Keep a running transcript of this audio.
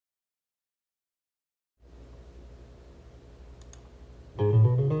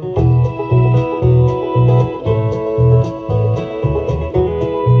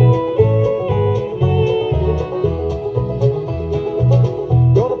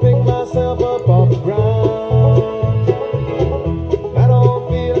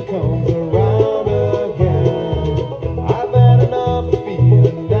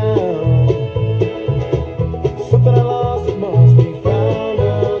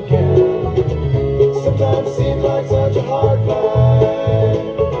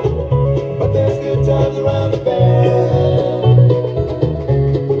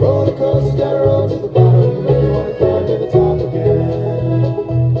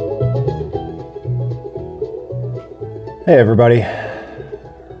Hey everybody.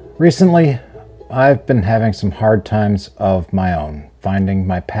 Recently, I've been having some hard times of my own, finding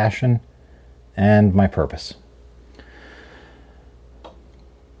my passion and my purpose.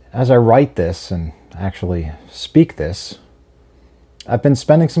 As I write this and actually speak this, I've been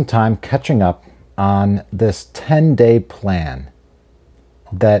spending some time catching up on this 10-day plan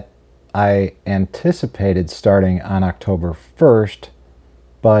that I anticipated starting on October 1st,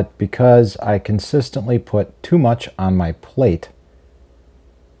 but because I consistently put too much on my plate,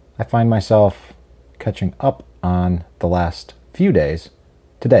 I find myself catching up on the last few days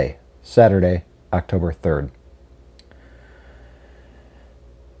today, Saturday, October 3rd.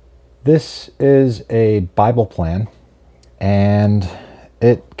 This is a Bible plan, and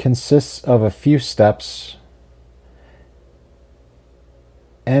it consists of a few steps,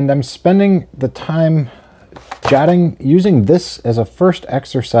 and I'm spending the time using this as a first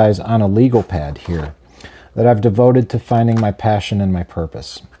exercise on a legal pad here that I've devoted to finding my passion and my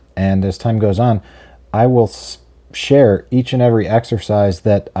purpose. And as time goes on, I will share each and every exercise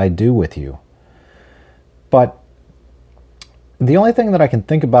that I do with you. But the only thing that I can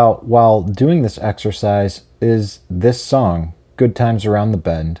think about while doing this exercise is this song, Good Times Around the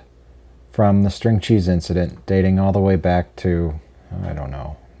Bend, from the String Cheese Incident, dating all the way back to,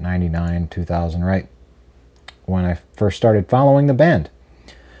 99, 2000, right? When I first started following the band.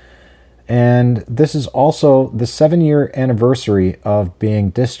 And this is also the 7-year anniversary of being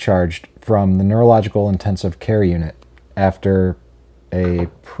discharged from the Neurological Intensive Care Unit after a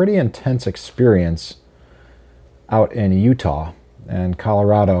pretty intense experience out in Utah and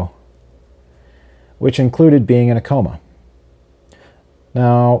Colorado, which included being in a coma.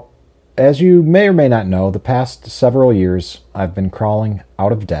 Now, as you may or may not know, the past several years I've been crawling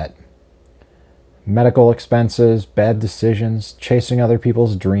out of debt. Medical expenses, bad decisions, chasing other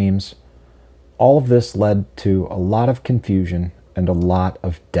people's dreams. All of this led to a lot of confusion and a lot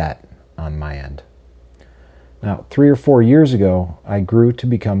of debt on my end. Now, 3 or 4 years ago, I grew to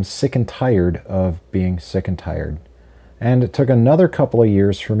become sick and tired of being sick and tired. And it took another couple of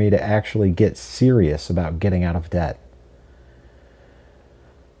years for me to actually get serious about getting out of debt.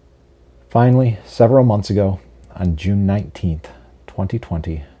 Finally, several months ago, on June 19th,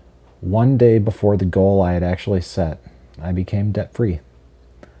 2020, one day before the goal I had actually set, I became debt-free.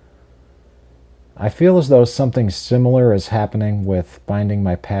 I feel as though something similar is happening with finding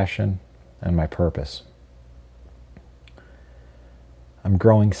my passion and my purpose. I'm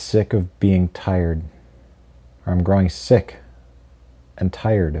growing sick of being tired, or I'm growing sick and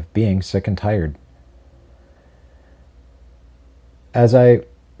tired of being sick and tired. As I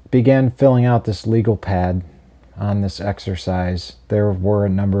began filling out this legal pad on this exercise, there were a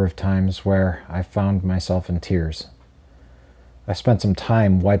number of times where I found myself in tears. I spent some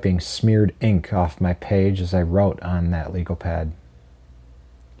time wiping smeared ink off my page as I wrote on that legal pad.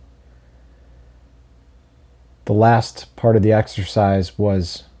 The last part of the exercise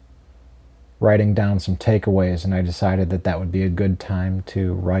was writing down some takeaways, and I decided that that would be a good time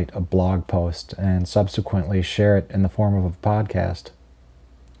to write a blog post and subsequently share it in the form of a podcast.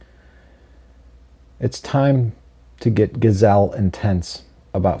 It's time to get gazelle intense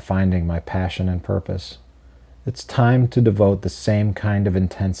about finding my passion and purpose. It's time to devote the same kind of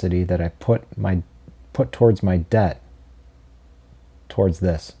intensity that I put towards my debt towards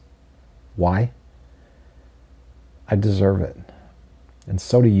this. Why? I deserve it. And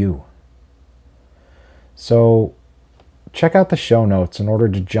so do you. So check out the show notes in order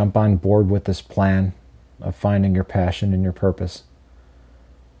to jump on board with this plan of finding your passion and your purpose.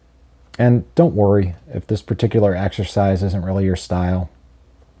 And don't worry if this particular exercise isn't really your style,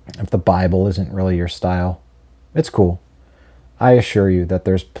 if the Bible isn't really your style. It's cool. I assure you that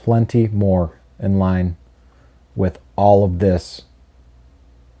there's plenty more in line with all of this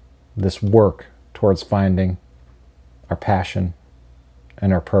work towards finding our passion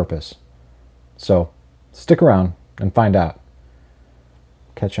and our purpose. So stick around and find out.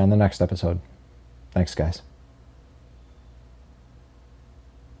 Catch you on the next episode. Thanks, guys.